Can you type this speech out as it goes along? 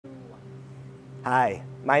Hi,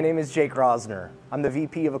 my name is Jake Rosner. I'm the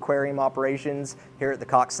VP of Aquarium Operations here at the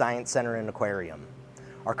Cox Science Center and Aquarium.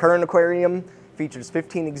 Our current aquarium features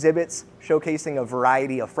 15 exhibits showcasing a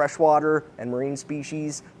variety of freshwater and marine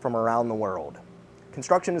species from around the world.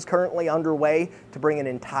 Construction is currently underway to bring an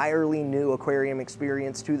entirely new aquarium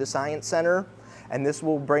experience to the Science Center, and this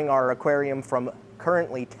will bring our aquarium from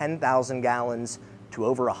currently 10,000 gallons to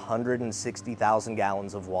over 160,000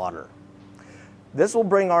 gallons of water. This will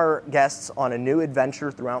bring our guests on a new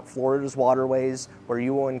adventure throughout Florida's waterways, where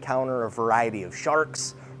you will encounter a variety of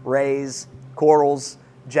sharks, rays, corals,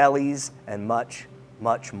 jellies, and much,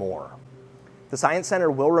 much more. The Science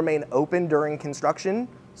Center will remain open during construction,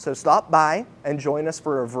 so stop by and join us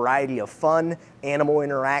for a variety of fun animal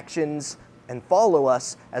interactions, and follow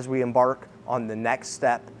us as we embark on the next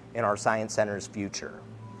step in our Science Center's future.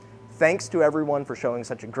 Thanks to everyone for showing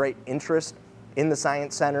such a great interest in the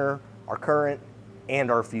Science Center, our current and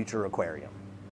our future aquarium.